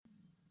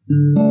Yo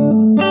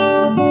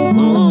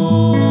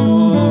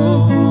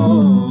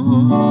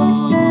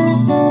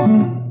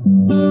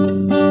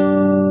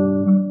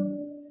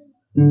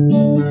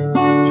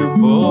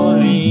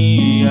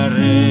podría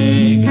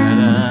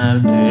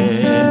regalarte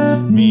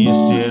mi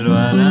cielo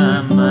al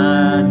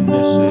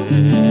amanecer,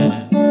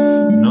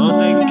 no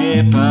te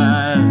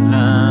quepa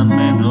la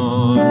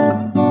menor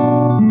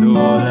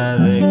duda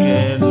de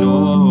que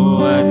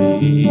lo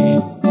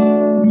haré.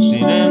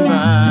 Sin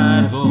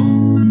embargo,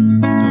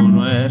 tú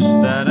no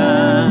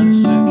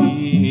estarás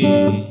aquí.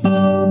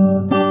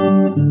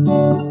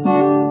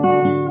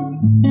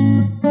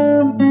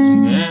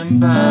 Sin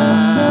embargo,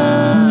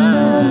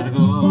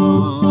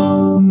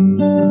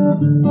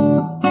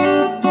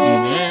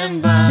 sin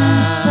embargo,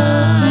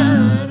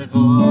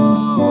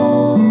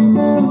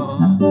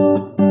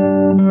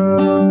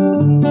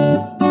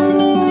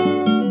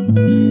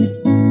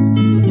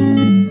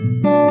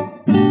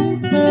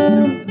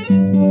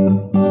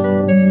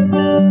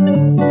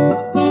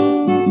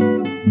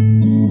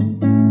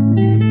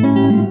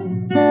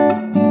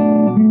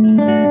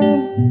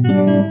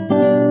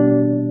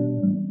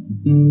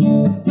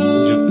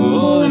 yo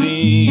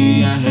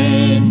podría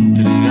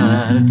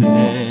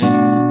entregarte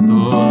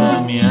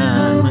toda mi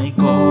alma y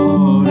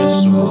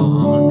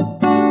corazón,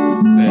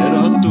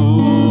 pero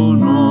tú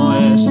no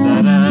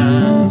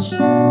estarás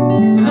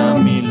a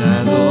mi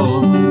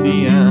lado,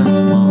 mi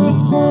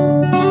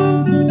amor.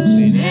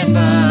 Sin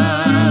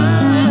embargo,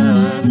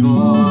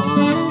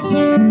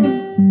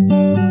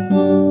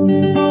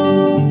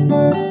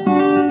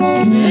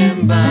 sin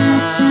embargo,